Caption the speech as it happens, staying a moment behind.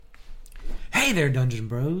Hey there, Dungeon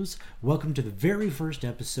Bros! Welcome to the very first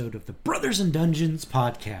episode of the Brothers in Dungeons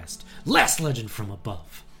podcast, Last Legend from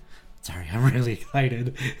Above. Sorry, I'm really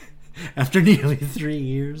excited. After nearly 3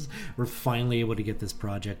 years, we're finally able to get this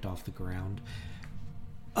project off the ground.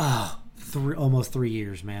 Almost 3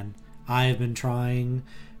 years, man. I have been trying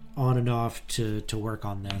on and off to work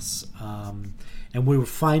on this, and we were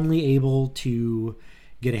finally able to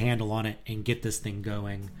get a handle on it and get this thing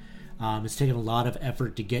going. It's taken a lot of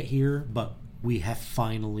effort to get here, but we have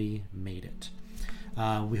finally made it.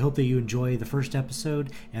 We hope that you enjoy the first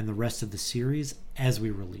episode and the rest of the series as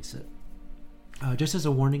we release it. Just as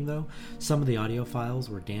a warning, though, some of the audio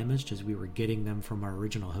files were damaged as we were getting them from our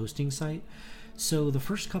original hosting site. So the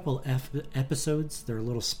first couple episodes, they're a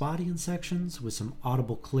little spotty in sections with some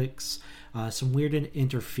audible clicks, some weird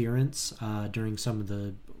interference during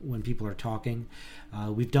when people are talking.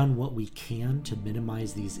 We've done what we can to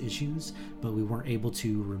minimize these issues, but we weren't able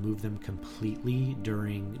to remove them completely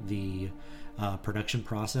during the production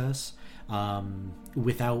process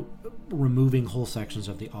without removing whole sections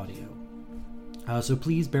of the audio. So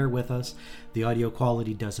please bear with us. The audio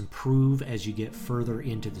quality does improve as you get further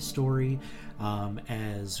into the story,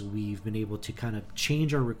 as we've been able to kind of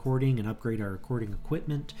change our recording and upgrade our recording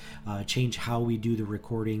equipment, change how we do the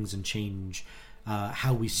recordings, and change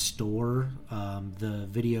how we store the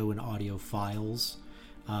video and audio files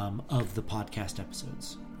of the podcast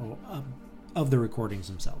episodes, or of the recordings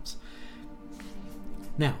themselves.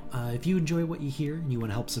 Now, if you enjoy what you hear and you want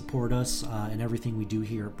to help support us and everything we do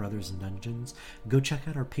here at Brothers in Dungeons, go check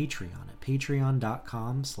out our Patreon at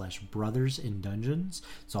patreon.com/brothersinDungeons.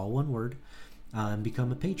 It's all one word. And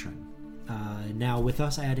become a patron. Now, with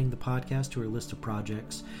us adding the podcast to our list of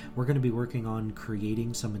projects, we're going to be working on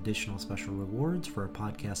creating some additional special rewards for our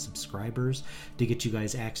podcast subscribers to get you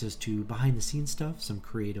guys access to behind-the-scenes stuff, some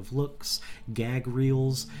creative looks, gag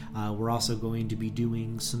reels. We're also going to be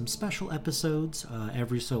doing some special episodes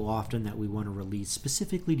every so often that we want to release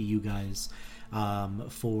specifically to you guys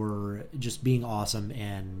for just being awesome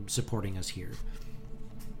and supporting us here.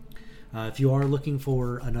 If you are looking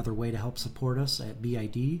for another way to help support us at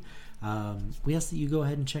BID, we ask that you go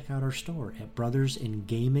ahead and check out our store at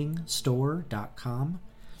brothersingamingstore.com.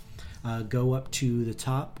 Go up to the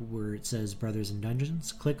top where it says Brothers in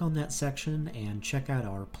Dungeons, click on that section, and check out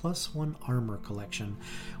our +1 armor collection.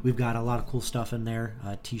 We've got a lot of cool stuff in there,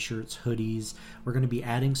 t-shirts, hoodies. We're going to be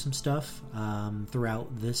adding some stuff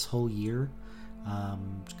throughout this whole year.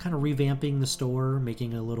 Kind of revamping the store,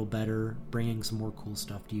 making it a little better, bringing some more cool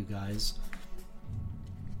stuff to you guys.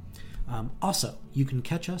 Also, you can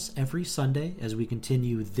catch us every Sunday as we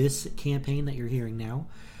continue this campaign that you're hearing now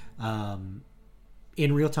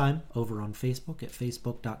in real time over on Facebook at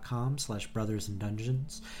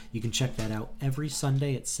facebook.com/brothersinDungeons. You can check that out every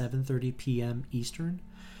Sunday at 7:30 p.m. Eastern.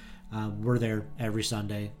 We're there every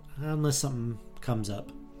Sunday unless something comes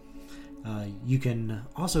up. You can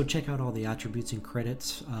also check out all the attributes and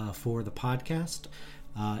credits for the podcast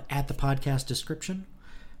at the podcast description,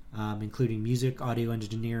 including music, audio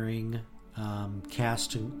engineering,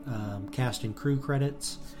 cast and crew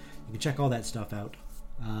credits. You can check all that stuff out.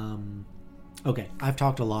 Okay, I've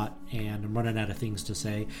talked a lot and I'm running out of things to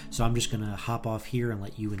say, so I'm just going to hop off here and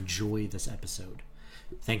let you enjoy this episode.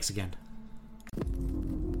 Thanks again.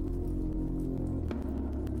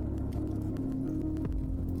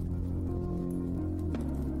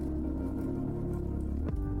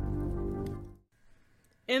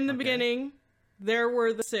 In the beginning, there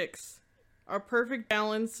were the six, a perfect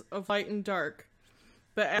balance of light and dark.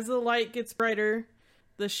 But as the light gets brighter,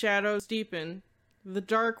 the shadows deepen. The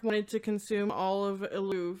dark wanted to consume all of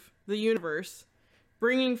Eluve, the universe.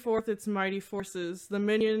 Bringing forth its mighty forces, the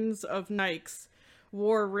minions of Nyx,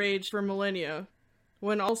 war raged for millennia.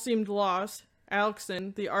 When all seemed lost,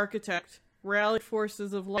 Alexin, the architect, rallied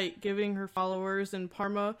forces of light, giving her followers in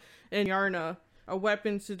Parma and Yarna a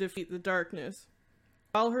weapon to defeat the darkness.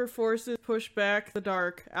 While her forces pushed back the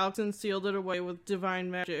dark, Alton sealed it away with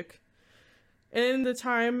divine magic. In the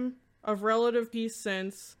time of relative peace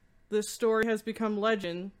since, this story has become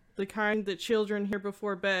legend, the kind that children hear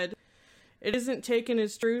before bed. It isn't taken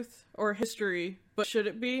as truth or history, but should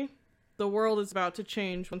it be? The world is about to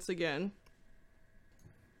change once again.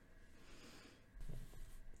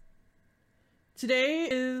 Today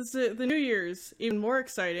is the New Year's, even more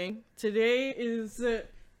exciting. Today is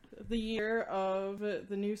the year of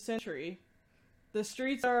the new century. The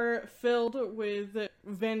streets are filled with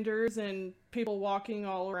vendors and people walking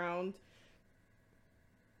all around,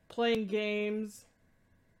 playing games,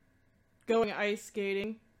 going ice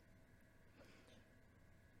skating.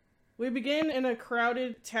 We begin in a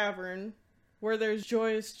crowded tavern where there's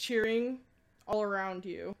joyous cheering all around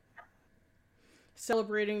you.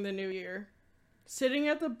 celebrating the new year. Sitting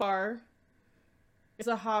at the bar is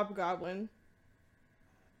a hobgoblin.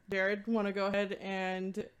 Jared, want to go ahead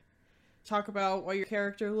and talk about what your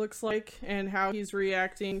character looks like and how he's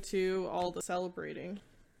reacting to all the celebrating?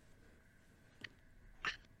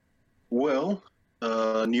 Well,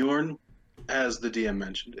 Njorn, as the DM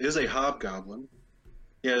mentioned, is a hobgoblin.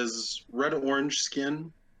 He has red-orange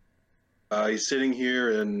skin. He's sitting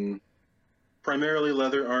here in primarily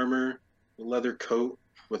leather armor, a leather coat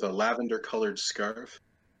with a lavender-colored scarf.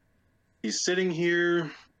 He's sitting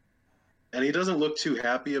here, and he doesn't look too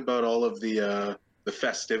happy about all of the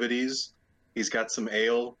festivities. He's got some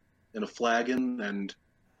ale in a flagon, and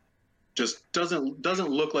just doesn't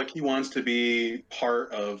look like he wants to be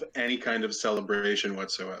part of any kind of celebration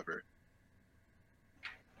whatsoever.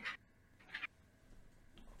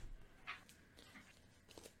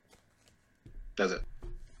 That's it.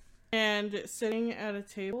 And sitting at a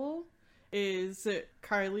table is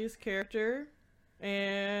Kylie's character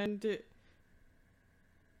and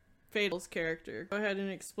Fatal's character. Go ahead and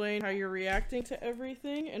explain how you're reacting to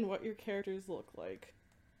everything and what your characters look like.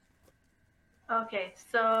 Okay,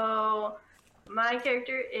 so my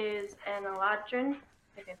character is an Eladrin.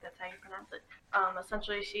 I think that's how you pronounce it.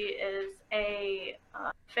 Essentially, she is a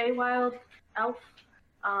Feywild elf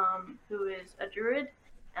who is a druid.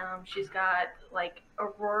 She's got like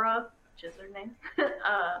Aurora, which is her name,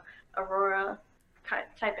 Aurora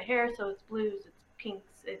type of hair. So it's blues, it's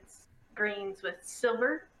pinks, it's greens with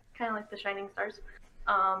silver, kind of like the shining stars.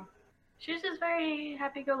 She's just very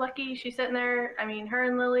happy-go-lucky. She's sitting there. I mean, her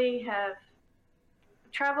and Lily have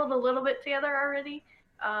traveled a little bit together already,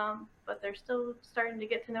 but they're still starting to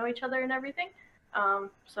get to know each other and everything.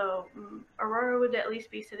 So Aurora would at least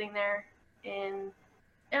be sitting there in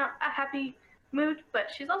a happy mood, but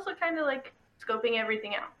she's also kind of like scoping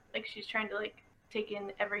everything out. Like she's trying to like take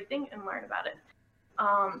in everything and learn about it.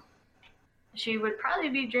 She would probably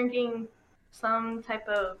be drinking some type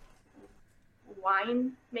of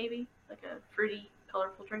wine, maybe like a fruity,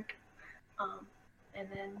 colorful drink. And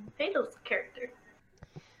then Fatal's character.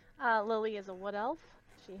 Lily is a wood elf.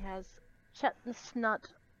 She has chestnut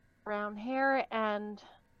brown hair, and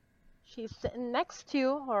she's sitting next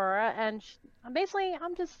to Aurora, and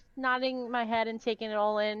I'm just nodding my head and taking it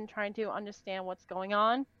all in, trying to understand what's going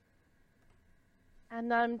on.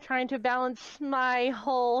 And I'm trying to balance my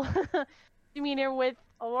whole demeanor with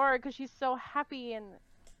Aurora because she's so happy and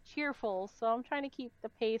cheerful. So I'm trying to keep the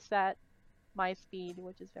pace at my speed,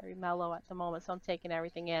 which is very mellow at the moment. So I'm taking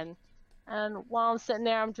everything in. And while I'm sitting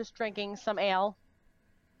there, I'm just drinking some ale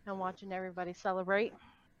and watching everybody celebrate.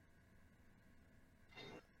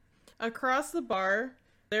 Across the bar,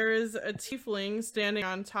 there is a tiefling standing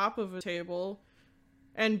on top of a table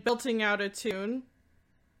and belting out a tune.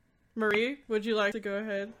 Marie, would you like to go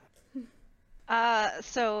ahead?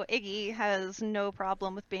 So Iggy has no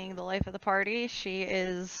problem with being the life of the party. She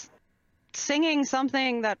is singing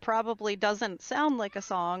something that probably doesn't sound like a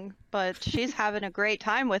song, but she's having a great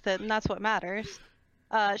time with it, and that's what matters.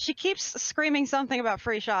 She keeps screaming something about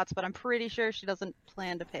free shots, but I'm pretty sure she doesn't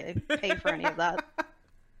plan to pay for any of that.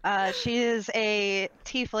 She is a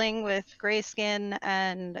tiefling with gray skin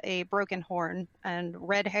and a broken horn, and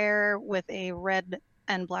red hair with a red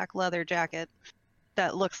and black leather jacket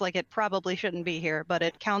that looks like it probably shouldn't be here, but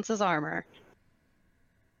it counts as armor.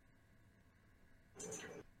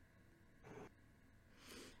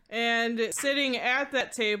 And sitting at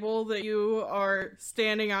that table that you are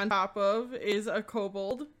standing on top of is a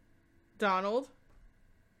kobold. Donald.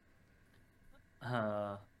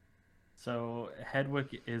 So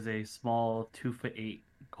Hedwig is a small 2'8"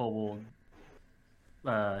 kobold.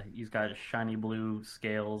 He's got shiny blue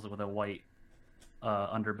scales with a white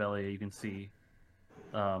underbelly. You can see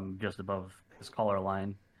just above his collar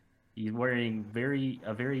line. He's wearing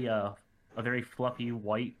a very fluffy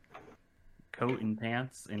white coat and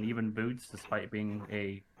pants and even boots, despite being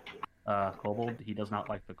a kobold. He does not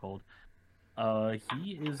like the cold.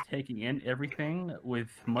 He is taking in everything with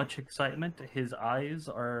much excitement. His eyes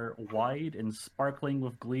are wide and sparkling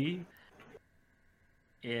with glee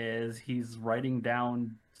as he's writing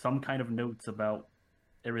down some kind of notes about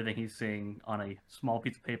everything he's seeing on a small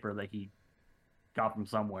piece of paper that he got from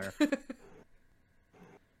somewhere.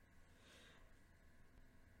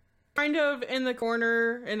 Kind of in the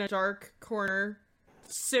corner, in a dark corner,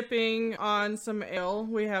 sipping on some ale,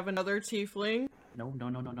 we have another tiefling. No.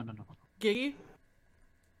 Giggy?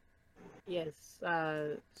 Yes,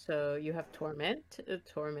 so you have Torment.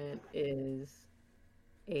 Torment is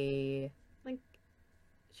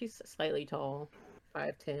she's slightly tall,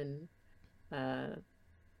 5'10",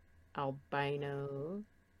 albino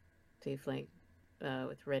tiefling.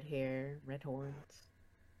 with red hair, red horns.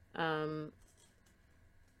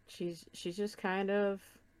 She's just kind of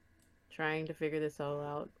trying to figure this all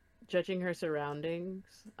out, judging her surroundings,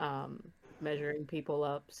 measuring people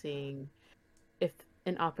up, seeing if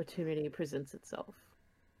an opportunity presents itself.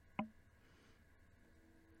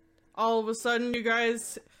 All of a sudden, you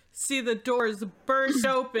guys see the doors burst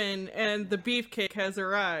open and the beefcake has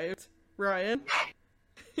arrived. Ryan?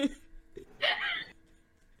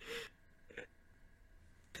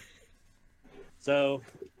 So,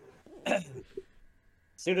 as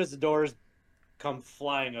soon as the doors come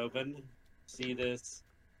flying open, see this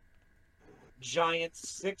giant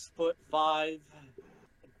 6'5",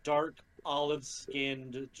 dark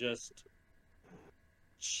olive-skinned, just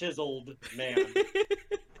chiseled man.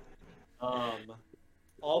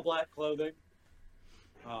 All black clothing,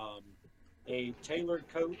 a tailored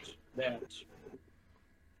coat that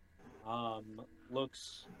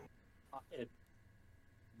looks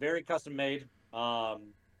very custom made,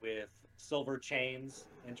 with silver chains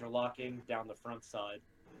interlocking down the front side.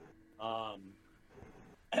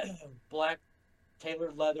 Black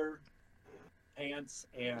tailored leather pants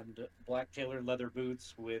and black tailored leather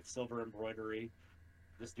boots with silver embroidery.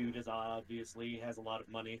 This dude is obviously has a lot of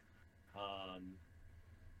money,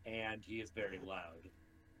 and he is very loud.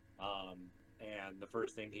 And the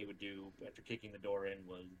first thing he would do after kicking the door in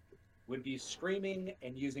would be screaming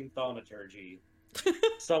and using thaumaturgy.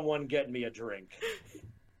 Someone get me a drink.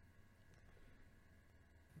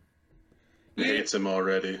 He hates him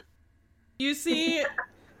already. You see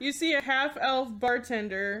a half-elf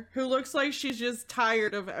bartender who looks like she's just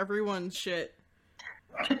tired of everyone's shit.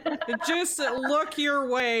 Just look your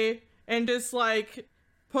way and just, like,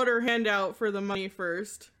 put her hand out for the money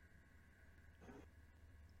first.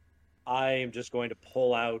 I am just going to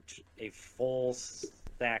pull out a full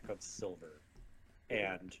stack of silver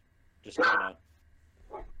and just kind of...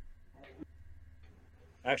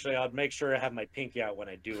 Actually, I'll make sure I have my pinky out when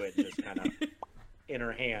I do it, just kind of in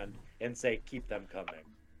her hand, and say, keep them coming.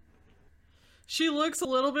 She looks a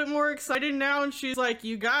little bit more excited now, and she's like,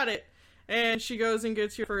 you got it. And she goes and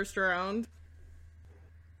gets your first round.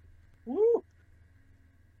 Woo!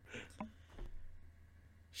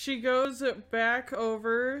 She goes back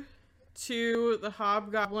over to the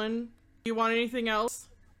hobgoblin. Do you want anything else?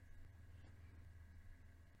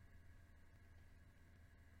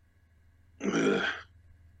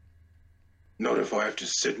 Not if I have to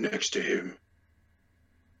sit next to him.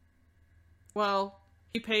 Well,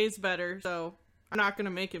 he pays better, so I'm not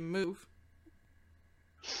gonna make him move.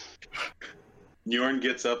 Njorn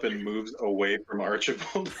gets up and moves away from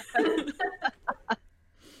Archibald.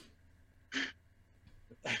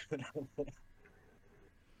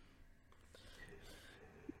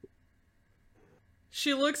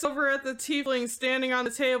 She looks over at the tiefling standing on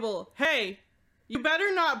the table. Hey, you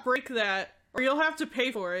better not break that, or you'll have to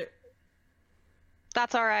pay for it.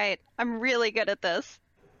 That's alright. I'm really good at this.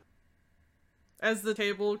 As the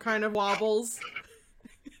table kind of wobbles.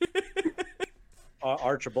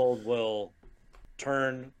 Archibald will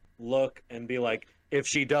turn, look, and be like, if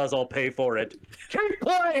she does, I'll pay for it. Keep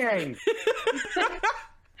playing!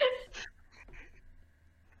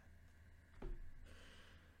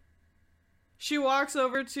 She walks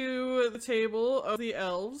over to the table of the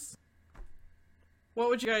elves. What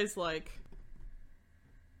would you guys like?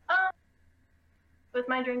 With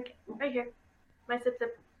my drink right here. My sip.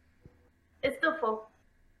 It's still full.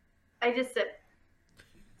 I just sip.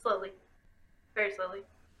 Slowly. Very slowly.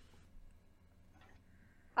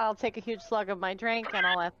 I'll take a huge slug of my drink and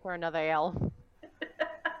I'll ask for another ale.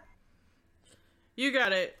 You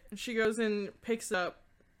got it. She goes and picks up.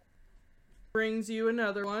 Brings you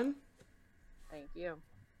another one. Thank you.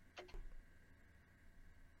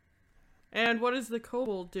 And what is the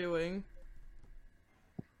kobold doing?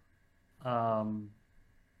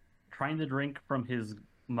 Trying to drink from his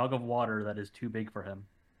mug of water that is too big for him.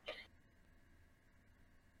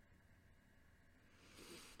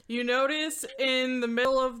 You notice in the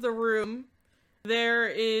middle of the room, there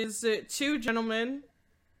is two gentlemen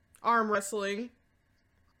arm wrestling.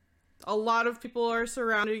 A lot of people are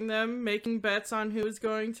surrounding them, making bets on who is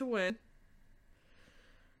going to win.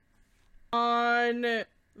 On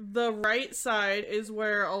the right side is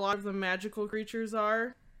where a lot of the magical creatures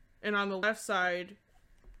are, and on the left side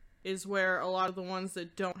is where a lot of the ones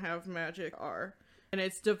that don't have magic are. And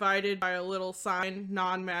it's divided by a little sign,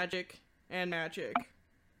 non-magic and magic.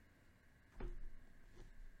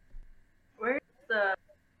 Where's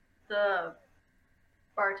the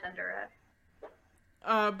bartender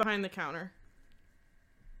at? Behind the counter.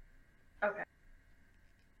 Okay.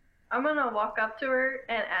 I'm gonna walk up to her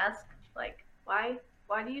and ask, like, why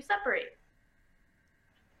do you separate?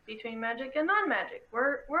 between magic and non-magic.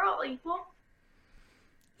 We're all equal.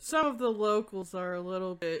 Some of the locals are a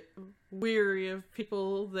little bit weary of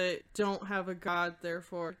people that don't have a god,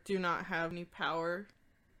 therefore do not have any power.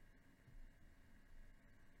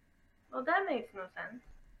 Well, that makes no sense.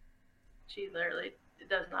 She literally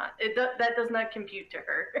does not. That does not compute to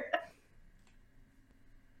her.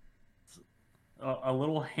 A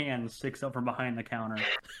little hand sticks up from behind the counter.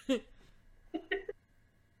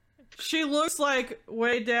 She looks like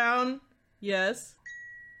way down. Yes.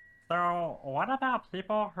 So, what about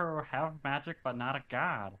people who have magic but not a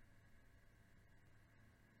god?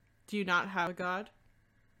 Do you not have a god?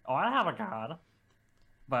 Oh, I have a god.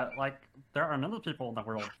 But, like, there are other people in the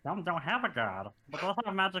world. Some don't have a god, but they'll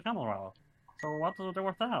have magic anyway. So what do we do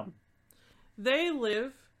with them? They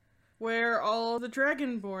live where all the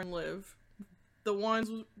Dragonborn live. The ones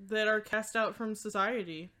that are cast out from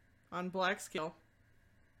society on Blackscale.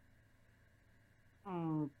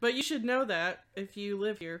 But you should know that if you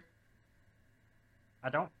live here. I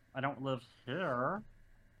don't live here.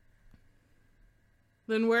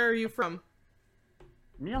 Then where are you from?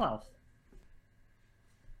 Milos.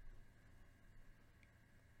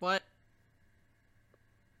 What?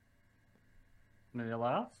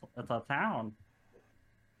 Milos? It's a town.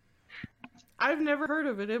 I've never heard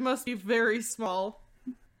of it. It must be very small.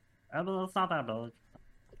 And it's not that big.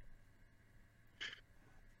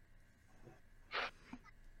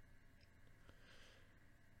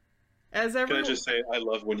 As Can I everyone... just say, I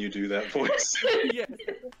love when you do that voice. Yeah.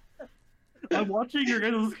 I'm watching your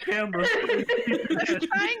guys' camera.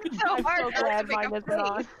 Trying so I'm hard. so glad not mine to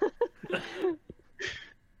isn't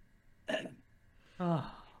make a on.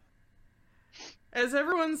 As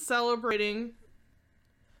everyone's celebrating...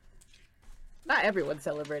 Not everyone's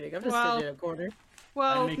celebrating. I'm just sitting in a corner.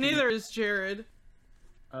 Well, I'm making- neither is Jared.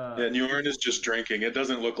 Yeah, Newern is just drinking. It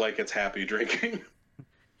doesn't look like it's happy drinking.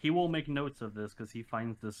 He will make notes of this because he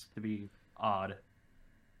finds this to be odd.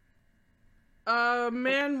 A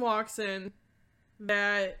man walks in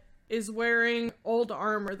that is wearing old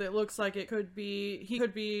armor that looks like he could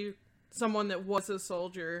be someone that was a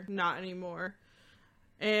soldier, not anymore.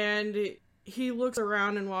 And he looks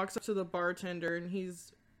around and walks up to the bartender, and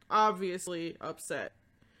he's obviously upset.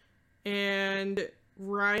 And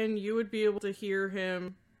Ryan, you would be able to hear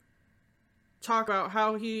him talk about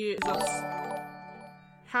how he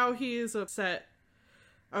is upset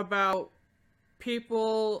about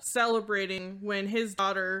people celebrating when his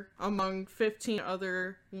daughter, among 15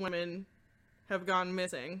 other women, have gone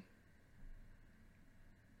missing.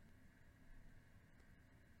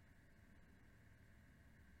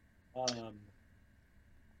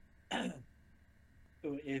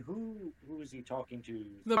 Who is he talking to?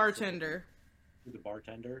 The bartender. The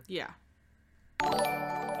bartender? Yeah.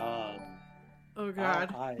 Um, Oh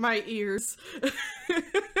god, I- my ears. I'm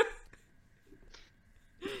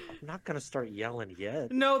not gonna start yelling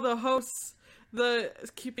yet. No, the hosts,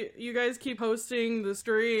 you guys keep hosting the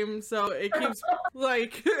stream, so it keeps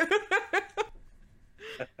like.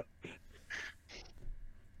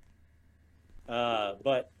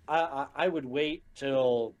 But I would wait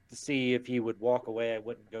till to see if he would walk away. I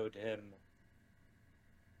wouldn't go to him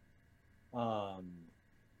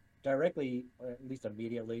directly, or at least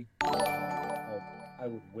immediately. I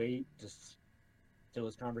would wait just till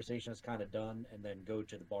his conversation is kind of done, and then go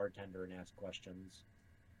to the bartender and ask questions.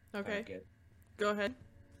 Okay, Okay. go ahead.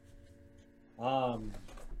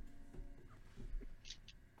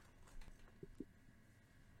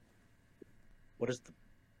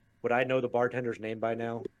 Would I know the bartender's name by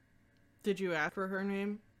now? Did you ask for her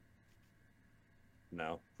name?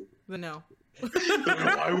 No. Then no.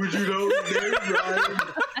 Why would you know the name,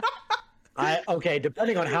 Ryan? Okay,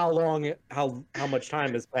 depending on how much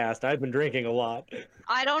time has passed, I've been drinking a lot.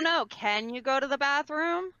 I don't know. Can you go to the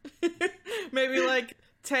bathroom? Maybe like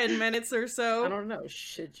 10 minutes or I so. don't know.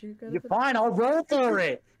 Should you go? You're fine, I'll roll for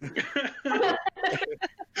it.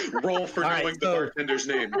 Roll for All right, knowing the so- bartender's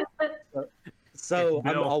name. So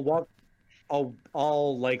Bill. I'll walk.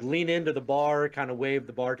 I'll like lean into the bar, kind of wave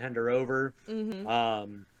the bartender over,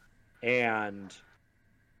 Mm-hmm. and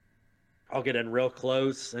I'll get in real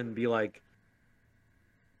close and be like,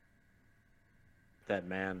 "That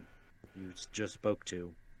man you just spoke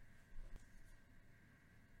to.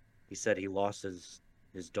 He said he lost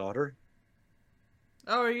his daughter."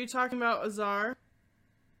 Oh, are you talking about Azar?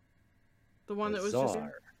 The one that was just...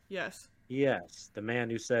 Azar. Yes. Yes, the man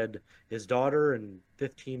who said his daughter and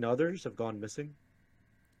 15 others have gone missing.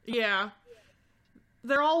 Yeah.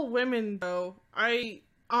 They're all women, though. I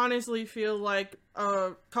honestly feel like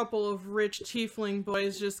a couple of rich tiefling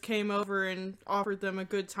boys just came over and offered them a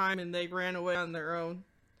good time and they ran away on their own.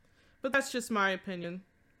 But that's just my opinion.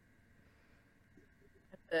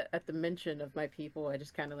 at the mention of my people, I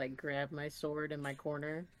just kind of like grab my sword in my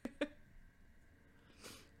corner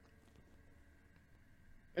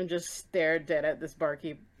and just stare dead at this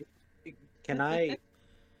barkeep. Can I'm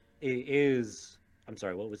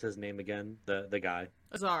sorry, what was his name again? The guy.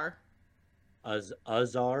 Azar.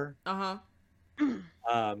 Azar? Uh-huh.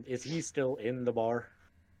 Is he still in the bar?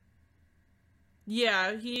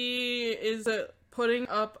 Yeah, he is putting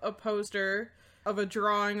up a poster of a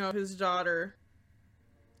drawing of his daughter.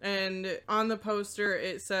 And on the poster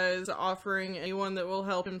it says, offering anyone that will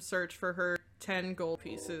help him search for her 10 gold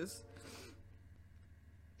pieces.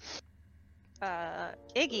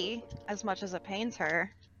 Iggy, as much as it pains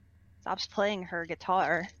her, stops playing her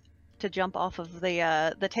guitar to jump off of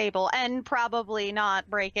the table and probably not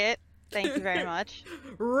break it. Thank you very much.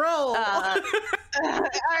 Roll! Alright,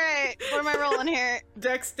 what am I rolling here?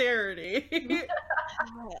 Dexterity.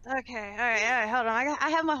 Okay, alright, hold on. I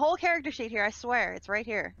have my whole character sheet here, I swear. It's right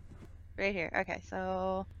here. Right here. Okay,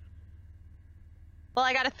 so... Well,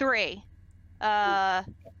 I got a 3.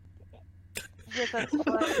 With a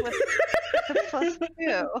plus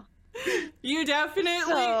 2. You definitely...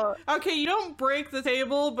 So- Okay, you don't break the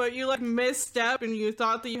table, but you, like, misstep and you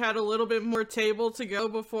thought that you had a little bit more table to go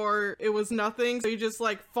before it was nothing, so you just,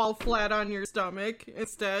 like, fall flat on your stomach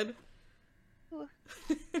instead.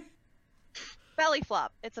 Belly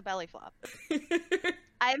flop. It's a belly flop.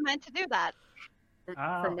 I meant to do that.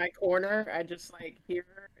 From my corner, I just like hear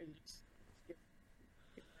her and just give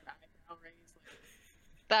her an eyebrow raise.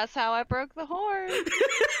 Like, That's how I broke the horn.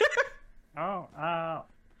 Oh, are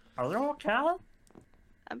you okay?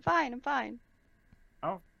 I'm fine.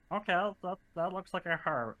 Oh, okay. That looks like a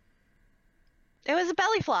hurt. It was a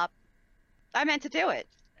belly flop. I meant to do it.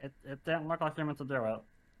 It didn't look like you meant to do it.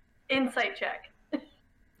 Insight check.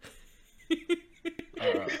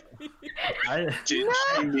 Did she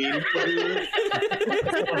mean to do it?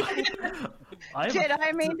 Did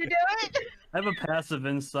I mean to do it? I have a passive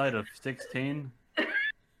insight of 16.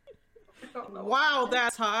 Wow,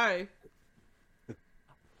 that's high.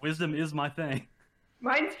 Wisdom is my thing.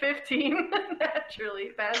 Mine's 15, naturally.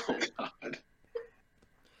 Passive. Oh, God.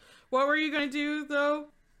 What were you gonna do, though?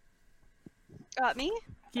 Me?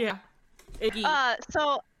 Yeah. Iggy.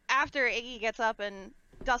 So after Iggy gets up and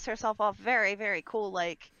dusts herself off very, very cool,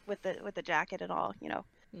 like with the jacket and all, you know,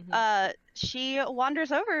 Mhm. she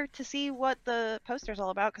wanders over to see what the poster's all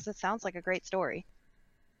about because it sounds like a great story.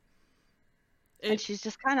 And she's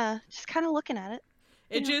just kind of looking at it.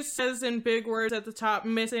 It just says in big words at the top,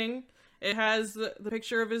 missing. It has the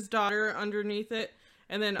picture of his daughter underneath it.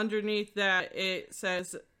 And then underneath that, it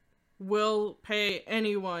says, will pay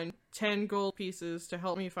anyone 10 gold pieces to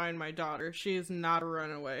help me find my daughter. She is not a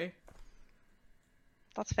runaway.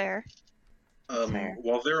 That's fair. Fair.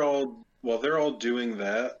 While they're all doing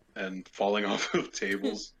that and falling off of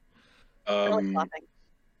tables, Belly flopping.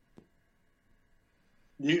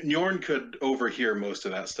 Njorn could overhear most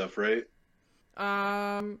of that stuff, right?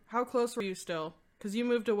 How close were you still? Because you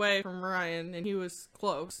moved away from Ryan, and he was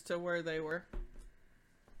close to where they were.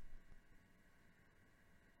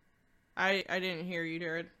 I didn't hear you,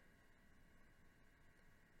 Jared.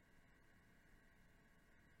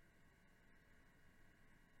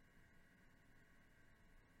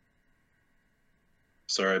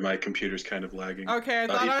 Sorry, my computer's kind of lagging. Okay, I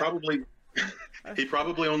thought he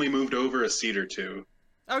probably only moved over a seat or two.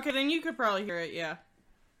 Okay, then you could probably hear it, yeah.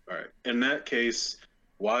 All right. In that case,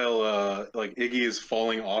 while like Iggy is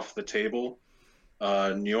falling off the table,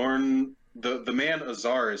 Njorn, the man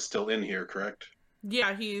Azar is still in here, correct?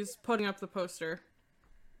 Yeah, he's putting up the poster.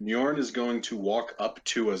 Njorn is going to walk up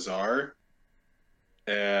to Azar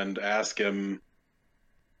and ask him,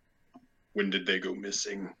 when did they go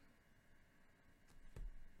missing?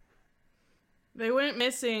 They went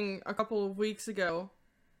missing a couple of weeks ago,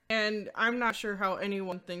 and I'm not sure how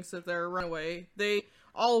anyone thinks that they're a runaway. They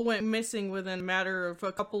all went missing within a matter of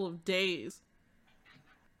a couple of days.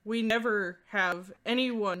 We never have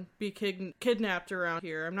anyone be kidnapped around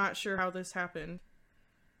here. I'm not sure how this happened.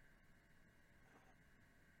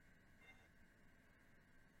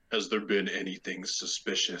 Has there been anything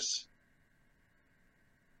suspicious?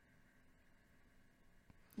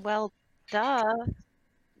 Well, duh.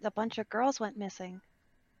 A bunch of girls went missing.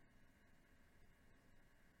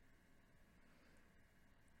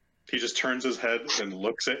 He just turns his head and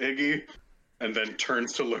looks at Iggy, and then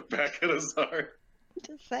turns to look back at Azar.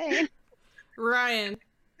 Just saying. Ryan,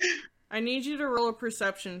 I need you to roll a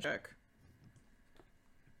perception check.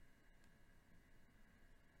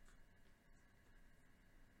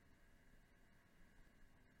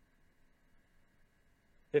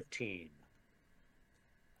 $15.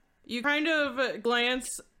 You kind of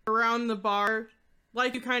glance around the bar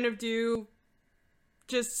like you kind of do,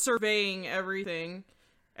 just surveying everything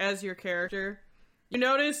as your character, you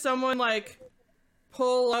notice someone, like,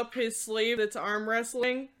 pull up his sleeve that's arm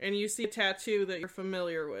wrestling, and you see a tattoo that you're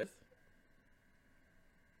familiar with.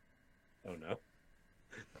 Oh no.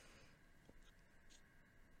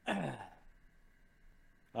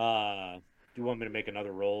 Do you want me to make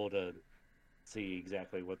another roll to see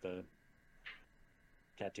exactly what the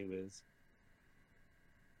tattoo is?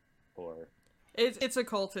 Or It's a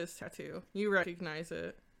cultist tattoo. You recognize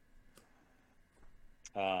it.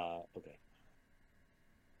 okay.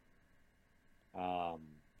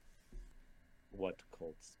 What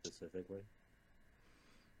cult specifically?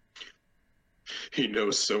 He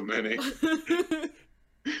knows so many.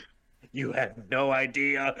 You have no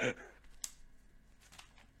idea.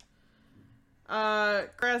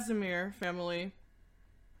 Krasimir family.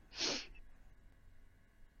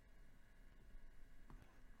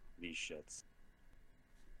 These shits.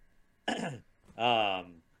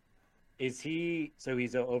 Is he, so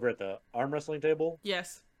he's over at the arm wrestling table?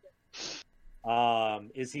 Yes.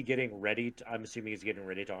 Is he getting ready to, I'm assuming he's getting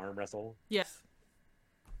ready to arm wrestle? Yes.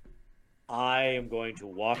 I am going to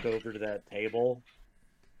walk over to that table.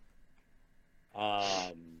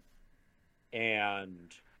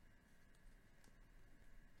 And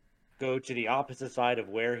go to the opposite side of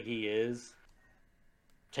where he is.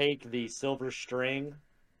 Take the silver string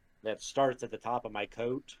that starts at the top of my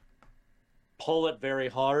coat. Pull it very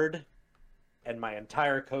hard. And my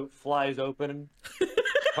entire coat flies open.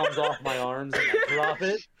 Comes off my arms and I drop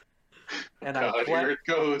it. And God, I flex, here it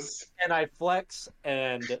goes. and I flex,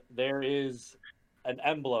 and there is an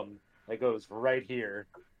emblem that goes right here.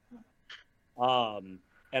 And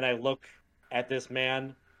I look at this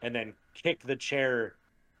man and then kick the chair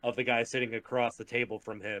of the guy sitting across the table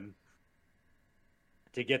from him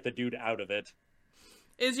to get the dude out of it.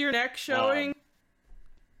 Is your neck showing?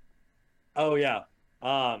 Oh yeah.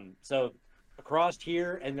 So across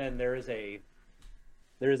here, and then there is a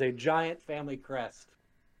giant family crest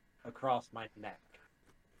across my neck.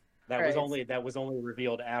 That was only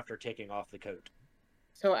revealed after taking off the coat.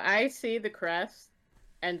 So I see the crest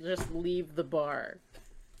and just leave the bar.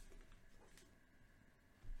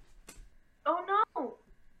 Oh no!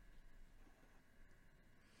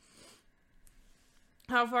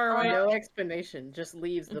 How far away? No explanation, just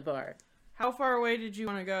leaves the bar. How far away did you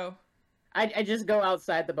want to go? I just go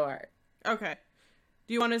outside the bar. Okay.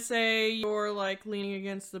 Do you want to say you're, like, leaning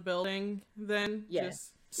against the building then? Yeah.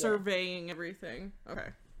 Just surveying everything. Okay.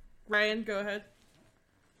 Ryan, go ahead.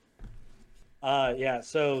 Yeah,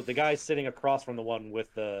 so the guy sitting across from the one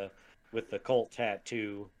with the cult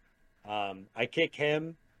tattoo, I kick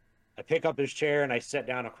him, I pick up his chair, and I sit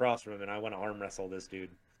down across from him, and I want to arm wrestle this dude.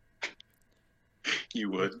 You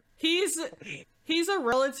would. He's a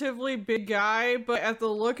relatively big guy, but at the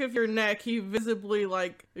look of your neck, he visibly,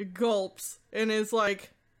 like, gulps and is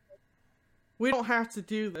like, we don't have to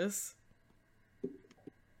do this.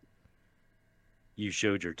 You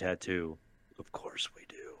showed your tattoo. Of course we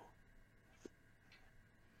do.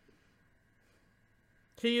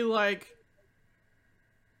 He, like,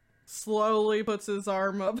 slowly puts his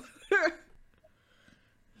arm up.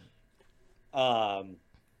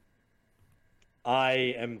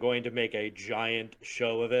 I am going to make a giant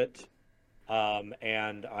show of it,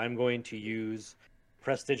 and I'm going to use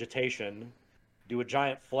prestidigitation, do a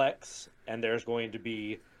giant flex, and there's going to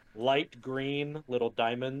be light green little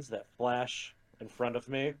diamonds that flash in front of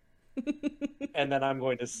me, and then I'm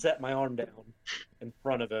going to set my arm down in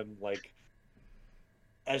front of him, like,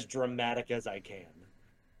 as dramatic as I can.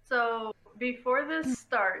 So, before this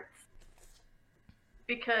starts,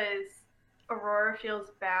 because Aurora feels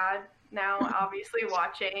bad now, obviously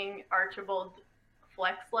watching Archibald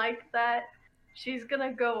flex like that, she's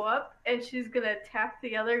gonna go up and she's gonna tap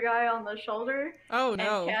the other guy on the shoulder. Oh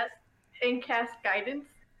no. And cast guidance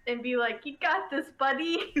and be like, "You got this,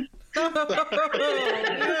 buddy."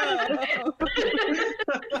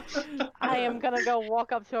 I am gonna go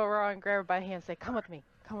walk up to Aurora and grab her by the hand and say, "Come with me.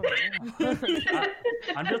 Come with me."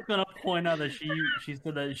 I'm just gonna point out that she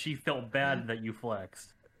said that she felt bad that you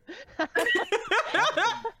flexed.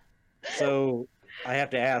 So I have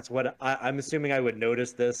to ask, I'm assuming I would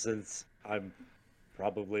notice this since I'm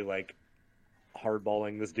probably like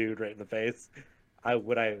hardballing this dude right in the face.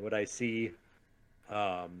 Would I see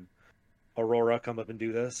Aurora come up and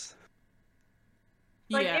do this?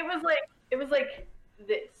 Like Yeah. it was like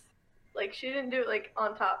this. Like she didn't do it like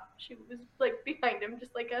on top. She was like behind him,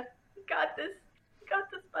 just like "You got this,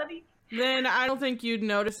 buddy." Then I don't think you'd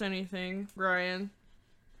notice anything, Brian.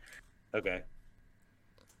 Okay.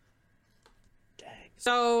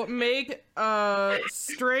 So make a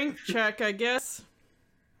strength check, I guess.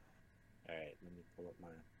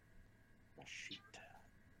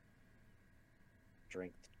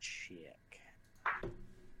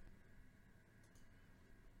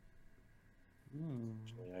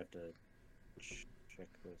 Actually, I have to check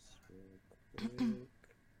this real quick.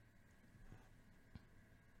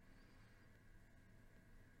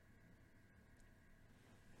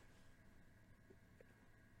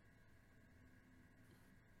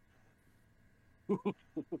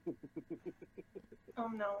 Oh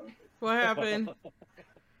no. What happened?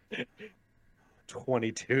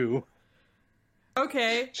 22.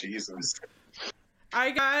 Okay, Jesus.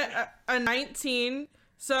 I got a 19.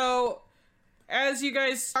 So, as you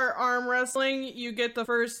guys start arm wrestling, you get the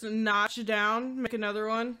first notch down. Make another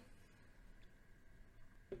one.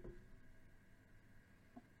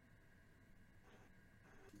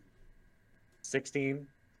 16.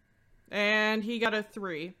 And he got a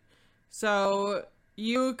 3. So,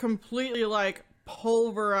 you completely, like,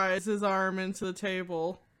 pulverize his arm into the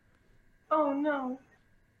table. Oh no.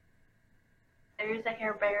 There's a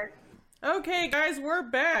hair bear. Okay, guys, we're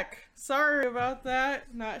back. Sorry about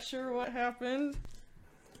that. Not sure what happened.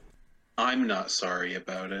 I'm not sorry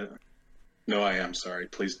about it. No, I am sorry.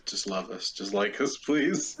 Please just love us. Just like us,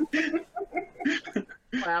 please.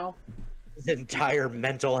 Wow. His entire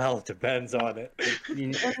mental health depends on it.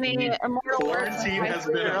 In the immortal Quarantine has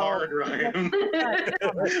been hard, Ryan.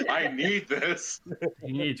 I need this.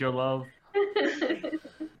 You need your love.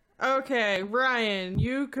 Okay, Ryan,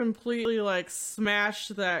 you completely, like,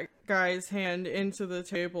 smashed that guy's hand into the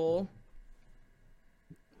table.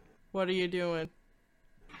 What are you doing?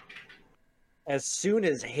 As soon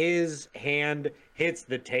as his hand hits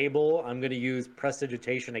the table, I'm gonna use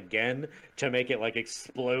prestidigitation again to make it like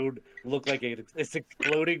explode, look like it's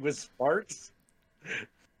exploding with sparks.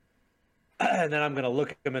 And then I'm gonna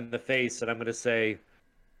look him in the face and I'm gonna say,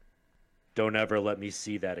 "Don't ever let me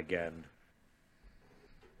see that again."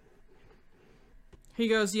 He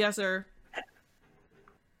goes, yes, sir.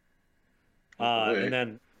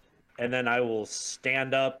 Okay. And then I will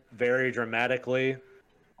stand up very dramatically,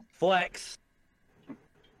 flex,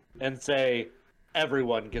 and say,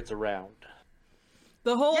 "Everyone gets around."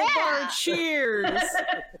 The whole bar cheers!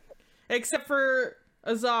 Except for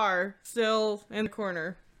Azar, still in the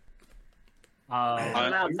corner.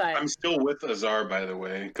 outside. I'm still with Azar, by the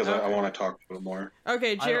way, because I Okay. want to talk to him more.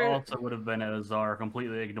 Okay, I Jared. also would have been at Azar,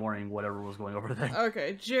 completely ignoring whatever was going over there.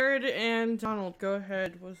 Okay, Jared and Donald, go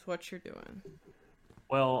ahead with what you're doing.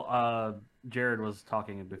 Well, Jared was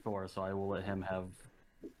talking before, so I will let him have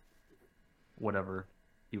whatever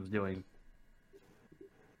he was doing.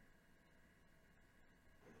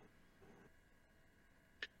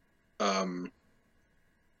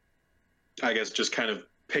 I guess just kind of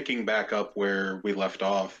picking back up where we left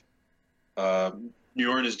off.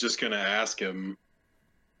 Njorn is just going to ask him,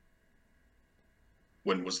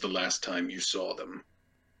 when was the last time you saw them?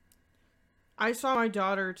 I saw my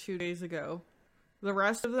daughter 2 days ago. The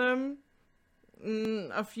rest of them,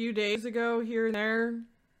 a few days ago, here and there.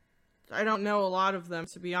 I don't know a lot of them,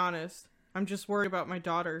 to be honest. I'm just worried about my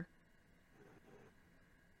daughter.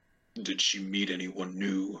 Did she meet anyone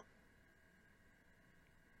new?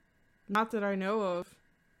 Not that I know of.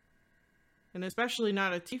 And especially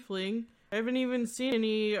not a tiefling. I haven't even seen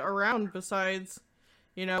any around besides,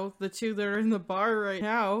 the 2 that are in the bar right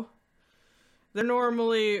now. They're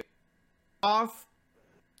normally off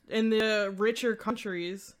in the richer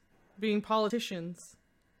countries, being politicians.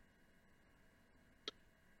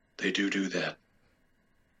 They do that.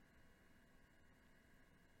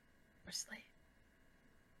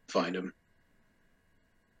 Find him.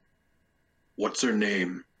 What's her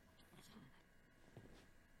name?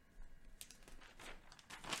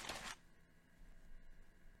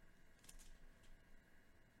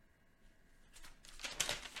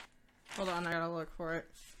 Hold on, I gotta look for it.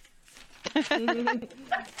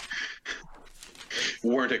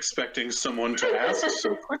 Weren't expecting someone to ask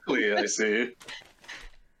so quickly, I see.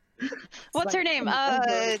 What's her name?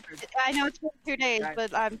 I know it's been 2 days,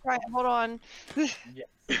 but I'm trying. Hold on.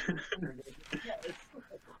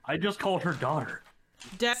 I just called her daughter.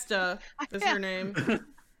 Desta is her name.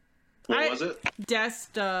 What was it?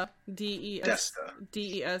 Desta. D-E-S- Desta.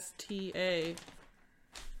 D-E-S-T-A.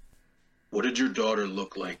 What did your daughter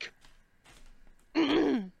look like?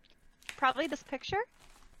 Probably this picture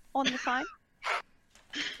on the sign.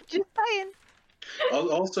 Just saying.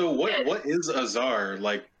 Also, what is Azar?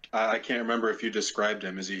 Like, I can't remember if you described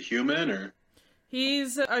him. Is he human or?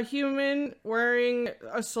 He's a human wearing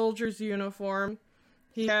a soldier's uniform.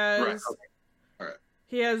 He has Right. Okay. All right.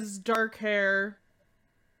 he has dark hair,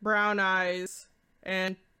 brown eyes,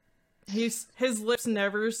 and his lips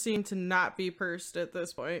never seem to not be pursed at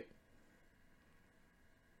this point.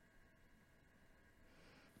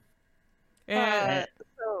 And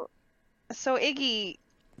So Iggy,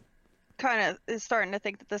 kind of is starting to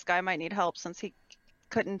think that this guy might need help since he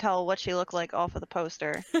couldn't tell what she looked like off of the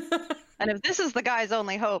poster. And if this is the guy's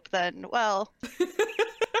only hope, then, well,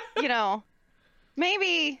 you know,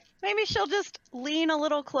 maybe she'll just lean a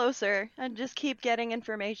little closer and just keep getting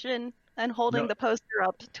information and holding No. the poster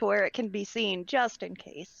up to where it can be seen, just in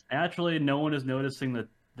case. Actually, no one is noticing the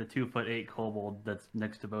 2'8" kobold that's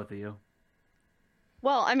next to both of you.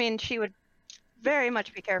 Well, I mean, she would very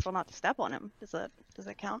much be careful not to step on him. Does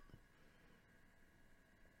that count?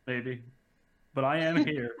 Maybe. But I am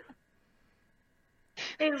here.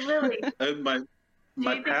 Hey, Lily. My you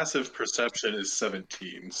think- passive perception is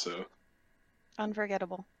 17, so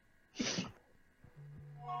Unforgettable.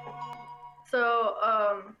 So,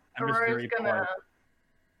 I'm just Aurora's very gonna polite.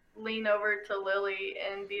 lean over to Lily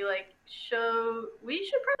and be like, we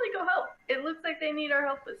should probably go help. It looks like they need our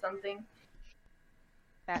help with something.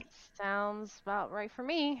 That sounds about right for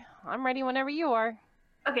me. I'm ready whenever you are.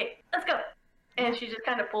 Okay, let's go. And she just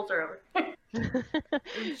kind of pulls her over.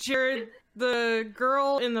 Jared, the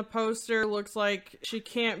girl in the poster looks like she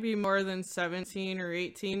can't be more than 17 or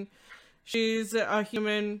 18. She's a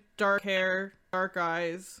human, dark hair, dark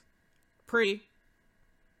eyes. Pretty.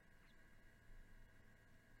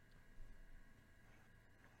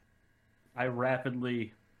 I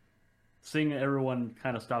rapidly, seeing everyone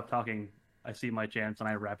kind of stop talking, I see my chance and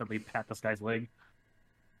I rapidly pat this guy's leg.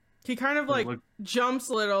 He kind of like jumps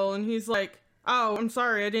a little and he's like, "Oh, I'm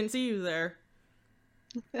sorry, I didn't see you there."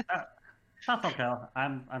 That's okay.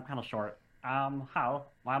 I'm kind of short. Hi,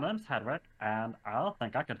 my name's Hedwig, and I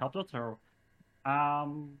think I can help you too.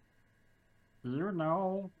 Do you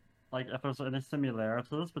know, like, if there's any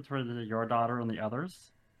similarities between your daughter and the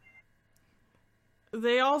others?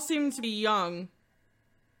 They all seem to be young,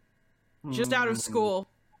 just out of school.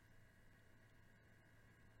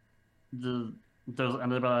 Does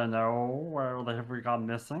anybody know where they have gone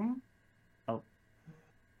missing?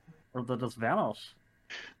 Or they just vanish?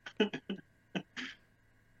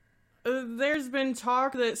 There's been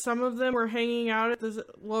talk that some of them were hanging out at the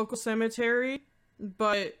local cemetery,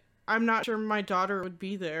 but I'm not sure my daughter would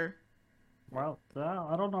be there. Well,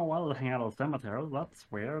 I don't know why they hang out at cemeteries. That's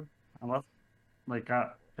weird. Unless they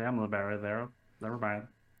got family buried there. Never mind.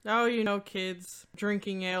 Oh, you know, kids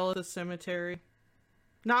drinking ale at the cemetery.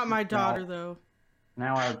 Not my daughter, though.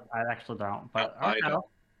 Now I actually don't, but I okay.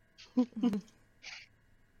 don't.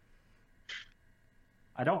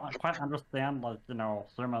 I don't quite understand, like, you know,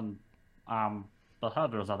 human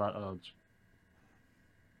behaviors at that age.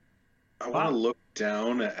 I want to look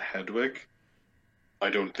down at Hedwig. I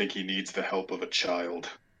don't think he needs the help of a child.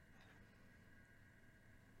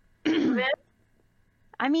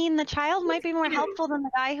 I mean, the child might be more helpful than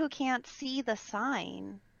the guy who can't see the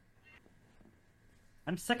sign.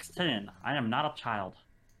 I'm 16. I am not a child.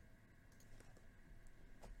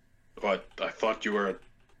 But I thought you were a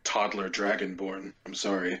toddler dragonborn. I'm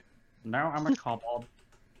sorry. No, I'm a kobold.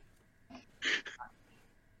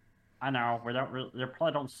 I know, you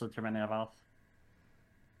probably don't see too many of us.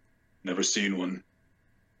 Never seen one.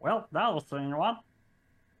 Well, that was seeing one.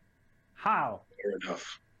 How? Fair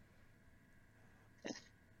enough.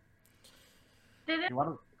 Did it You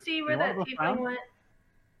want to... see where you that wanna go tiefling down? went?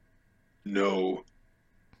 No.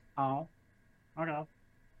 Oh. Okay.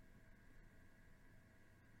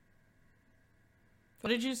 What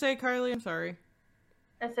did you say, Carly? I'm sorry.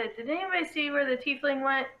 I said, did anybody see where the tiefling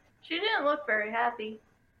went? She didn't look very happy.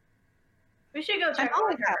 We should go I'm check on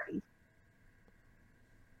always her. happy.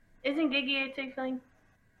 Isn't Giggy a tiefling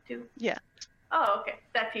too? Yeah. Oh, okay.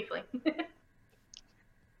 That tiefling.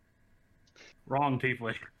 Wrong,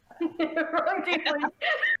 tiefling. Wrong tiefling.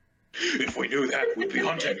 If we knew that, we'd be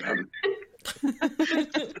hunting them.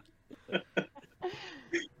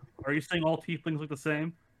 Are you saying all tieflings look the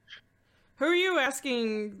same? Who are you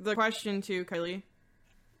asking the question to, Kylie?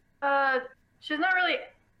 She's not really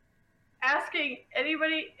asking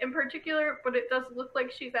anybody in particular, but it does look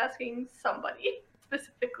like she's asking somebody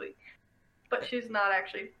specifically. But she's not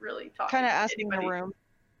actually really talking Kind of to asking the anybody. room.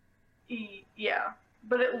 Yeah,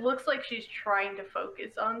 but it looks like she's trying to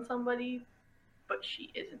focus on somebody, but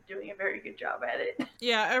she isn't doing a very good job at it.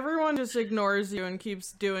 Yeah, everyone just ignores you and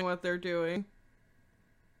keeps doing what they're doing.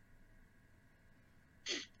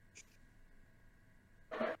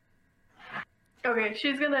 Okay,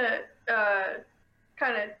 she's gonna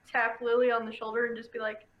kind of tap Lily on the shoulder and just be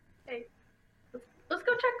like, "Hey, let's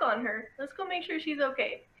go check on her. Let's go make sure she's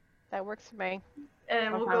okay." That works for me. And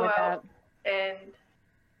I'm we'll fine go with out and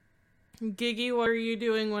Giggy, what are you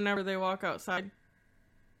doing whenever they walk outside?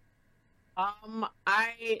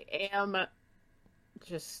 I am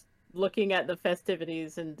just looking at the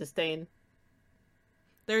festivities in disdain.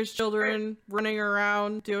 There's children running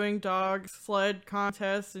around doing dog sled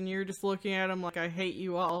contests, and you're just looking at them like, I hate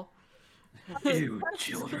you all. You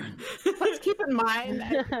children. Let's keep in mind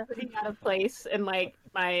that I'm sitting out of place in like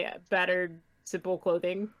my battered, simple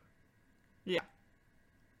clothing. Yeah.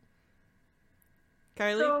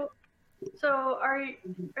 Kylie? So are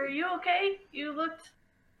you okay? You looked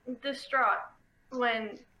distraught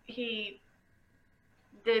when he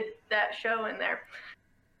did that show in there.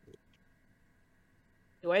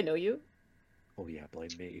 Do I know you? Oh yeah, blame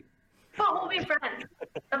me. Oh, we'll be friends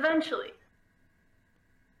eventually.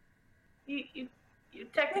 You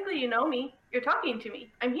technically you know me. You're talking to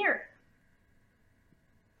me. I'm here.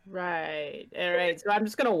 Right. All right. So I'm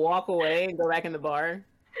just gonna walk away and go back in the bar.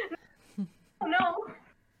 Oh no.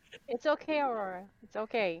 It's okay, Aurora. It's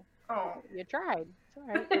okay. Oh. You tried. It's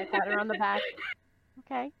alright. I pat her on the back.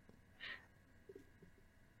 Okay.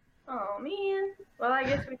 Oh man. Well, I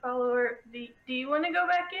guess we follow her. Do you want to go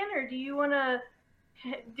back in, or do you want to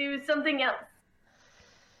do something else?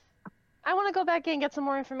 I want to go back in and get some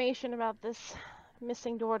more information about this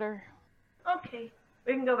missing daughter. Okay,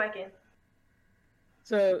 we can go back in.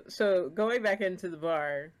 So going back into the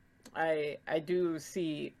bar, I do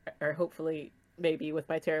see, or hopefully maybe with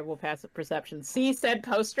my terrible passive perception, see said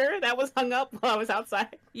poster that was hung up while I was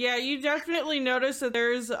outside. Yeah, you definitely notice that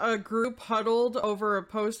there's a group huddled over a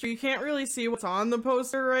poster. You can't really see what's on the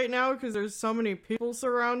poster right now because there's so many people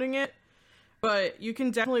surrounding it. But you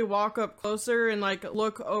can definitely walk up closer and, like,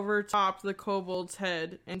 look over top the kobold's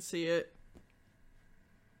head and see it.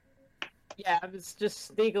 Yeah, I was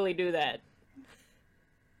just sneakily do that.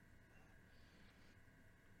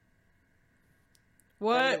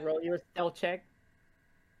 What? Roll your stealth check.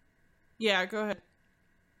 Yeah, go ahead.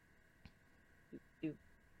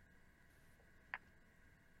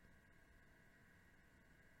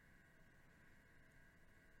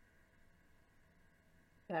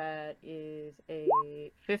 That is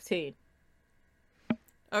a 15.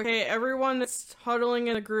 Okay, everyone that's huddling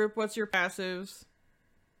in a group, what's your passives?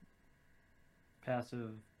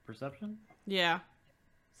 Passive perception? Yeah.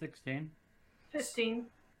 16. 15.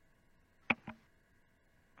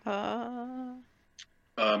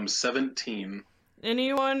 17.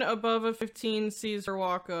 Anyone above a 15 sees her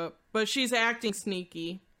walk up, but she's acting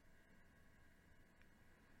sneaky.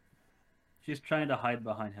 She's trying to hide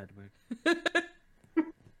behind Hedwig.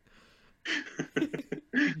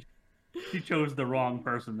 She chose the wrong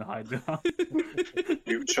person to hide behind.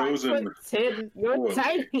 You've chosen. Tim, you're Whoa.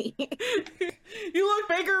 tiny. You look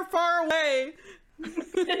bigger far away.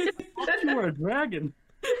 You were a dragon.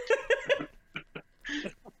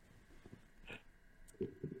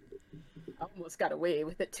 I almost got away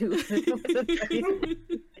with it too.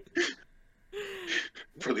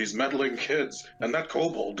 For these meddling kids and that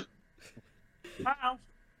kobold. Wow.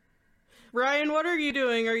 Ryan, what are you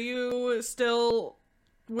doing? Are you still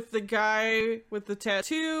with the guy with the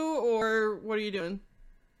tattoo, or what are you doing?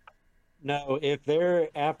 No, if they're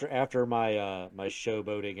after my my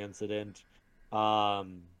showboating incident, after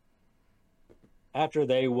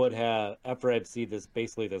I'd see this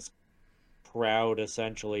crowd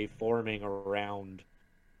essentially forming around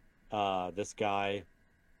this guy,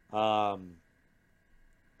 I'll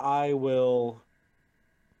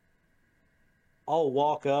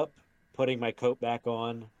walk up, putting my coat back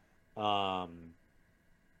on,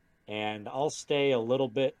 and I'll stay a little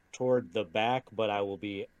bit toward the back, but I will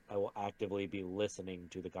actively be listening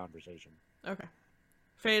to the conversation. Okay.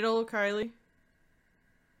 Fatal, Kylie?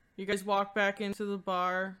 You guys walk back into the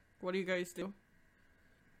bar. What do you guys do?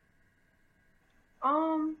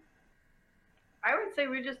 I would say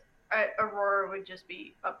Aurora would just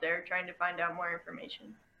be up there trying to find out more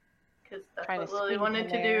information. Because that's Trying what to Lily squeeze wanted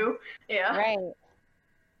in to there. do. Yeah. Right.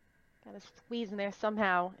 Gotta squeeze in there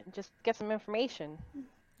somehow and just get some information.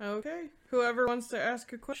 Okay. Whoever wants to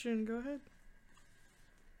ask a question, go ahead.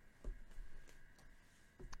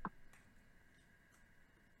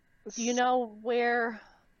 Do you know where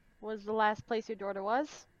was the last place your daughter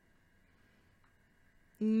was?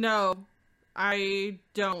 No, I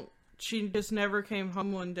don't. She just never came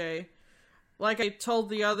home one day. Like I told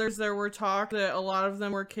the others, there were talk that a lot of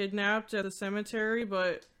them were kidnapped at the cemetery,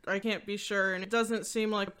 but I can't be sure, and it doesn't seem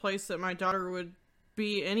like a place that my daughter would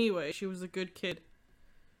be anyway. She was a good kid.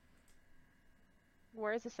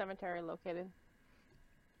 Where is the cemetery located?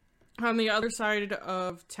 On the other side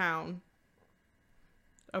of town.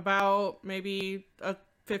 About maybe a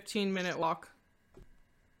 15-minute walk.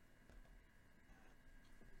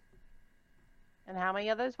 And how many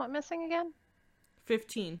others went missing again?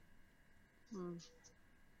 15. Hmm.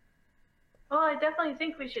 Well, I definitely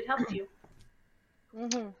think we should help you.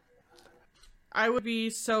 Mm-hmm. I would be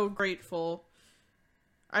so grateful.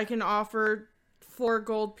 I can offer 4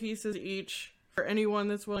 gold pieces each for anyone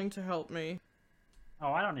that's willing to help me.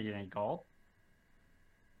 Oh, I don't need any gold.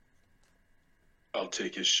 I'll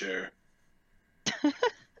take his share.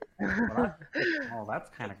 Well, that's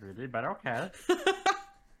kind of greedy, but okay.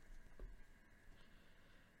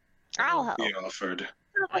 I'll help. He offered.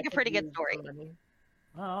 Sounds like a pretty good story.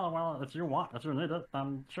 Oh, well, if you want, if you need it,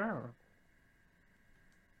 then sure.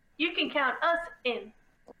 You can count us in.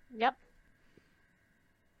 Yep.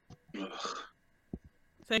 Ugh.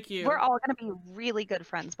 Thank you. We're all gonna be really good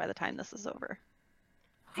friends by the time this is over.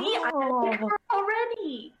 See, I like her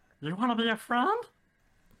already. You want to be a friend?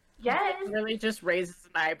 Yes. Really just raises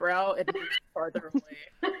an eyebrow and moves farther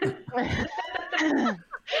away.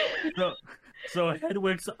 So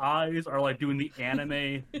Hedwig's eyes are like doing the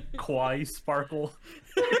anime kawaii sparkle.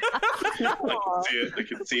 I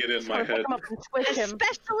can see it in my head. Come up and squish him.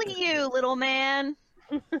 Especially you, little man.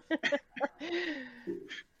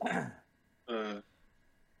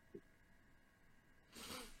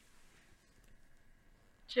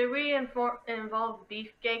 Should we involve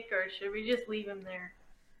Beefcake or should we just leave him there?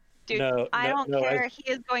 Dude, No, I no, don't no, care. He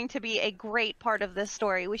is going to be a great part of this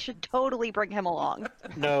story. We should totally bring him along.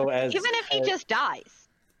 No, Even if he just dies.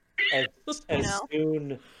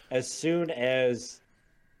 as soon as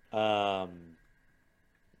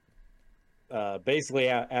basically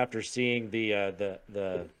after seeing the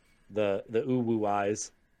uwu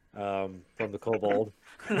eyes from the kobold,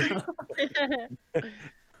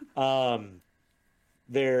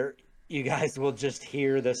 there you guys will just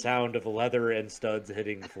hear the sound of leather and studs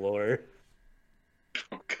hitting the floor.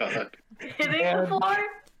 Oh God!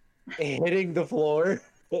 Hitting the floor,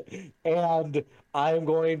 and I'm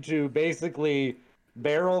going to basically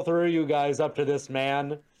barrel through you guys up to this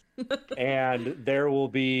man, and there will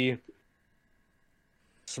be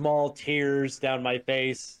small tears down my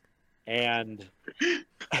face, and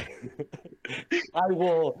I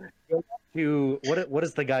will go to what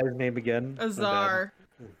is the guy's name again? Azar.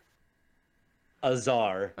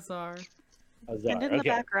 Azar. And in the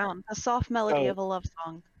background, a soft melody of a love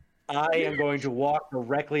song. I am going to walk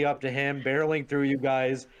directly up to him, barreling through you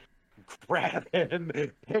guys, grab him,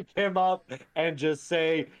 pick him up, and just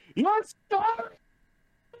say, "You're stuck!"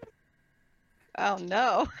 Oh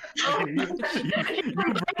no. I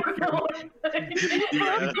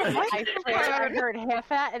swear I heard half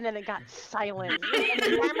that and then it got silent. And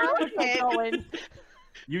the camera was still going.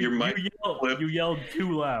 You yelled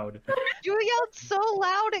too loud. You yelled so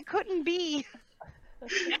loud it couldn't be.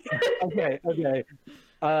 Okay.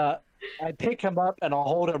 I pick him up and I'll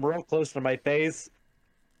hold him real close to my face.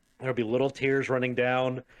 There'll be little tears running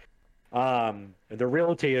down. And they're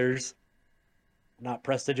real tears, not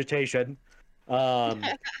prestidigitation.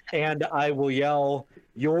 And I will yell,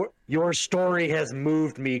 Your story has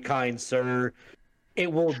moved me, kind sir.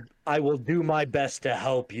 I will do my best to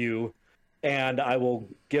help you." And I will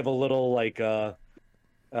give a little and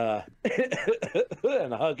hug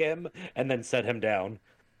him and then set him down.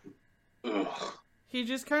 Ugh. He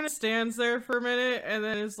just kind of stands there for a minute and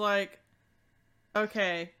then is like,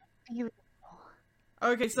 okay.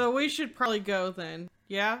 Okay, so we should probably go then.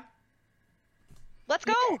 Yeah? Let's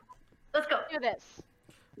go! Let's go. Do this.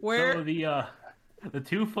 Where? So the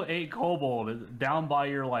 2'8" kobold is down by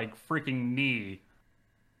your like freaking knee.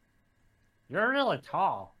 You're really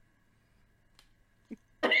tall.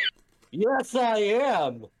 Yes, I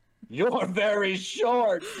am. You're very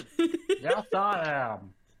short. Yes, I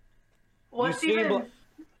am. What's You seem even?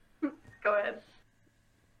 Go ahead.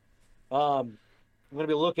 I'm gonna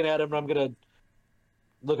be looking at him, and I'm gonna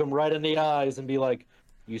look him right in the eyes and be like,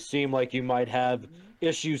 "You seem like you might have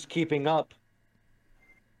issues keeping up."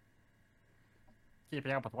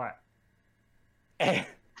 Keeping up with what?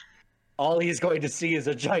 All he's going to see is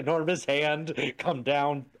a ginormous hand come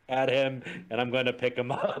down at him, and I'm going to pick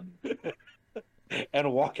him up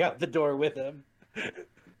and walk out the door with him.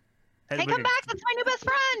 Hey, come back! That's my new best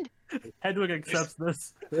friend! Hedwig accepts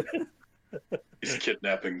this. He's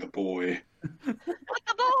kidnapping the boy. With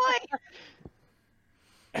the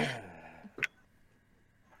boy!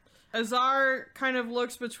 Azar kind of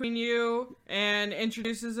looks between you and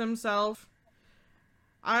introduces himself.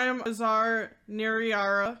 I am Azar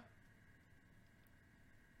Niriara.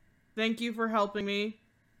 Thank you for helping me.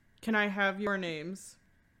 Can I have your names?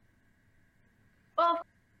 Well,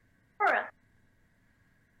 Aurora.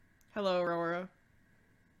 Hello, Aurora.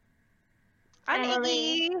 I'm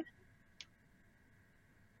Emily.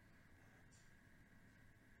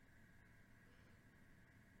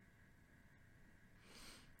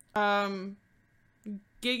 Iggy.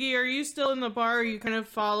 Giggy, are you still in the bar? Are you kind of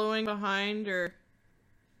following behind, or?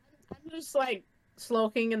 I'm just like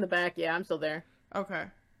sulking in the back. Yeah, I'm still there. Okay.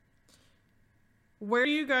 Where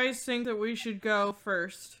do you guys think that we should go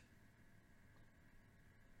first?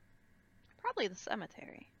 Probably the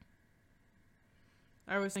cemetery.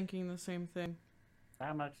 I was thinking the same thing.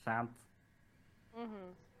 That makes sense.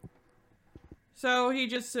 Mm-hmm. So he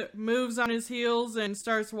just moves on his heels and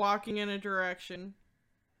starts walking in a direction.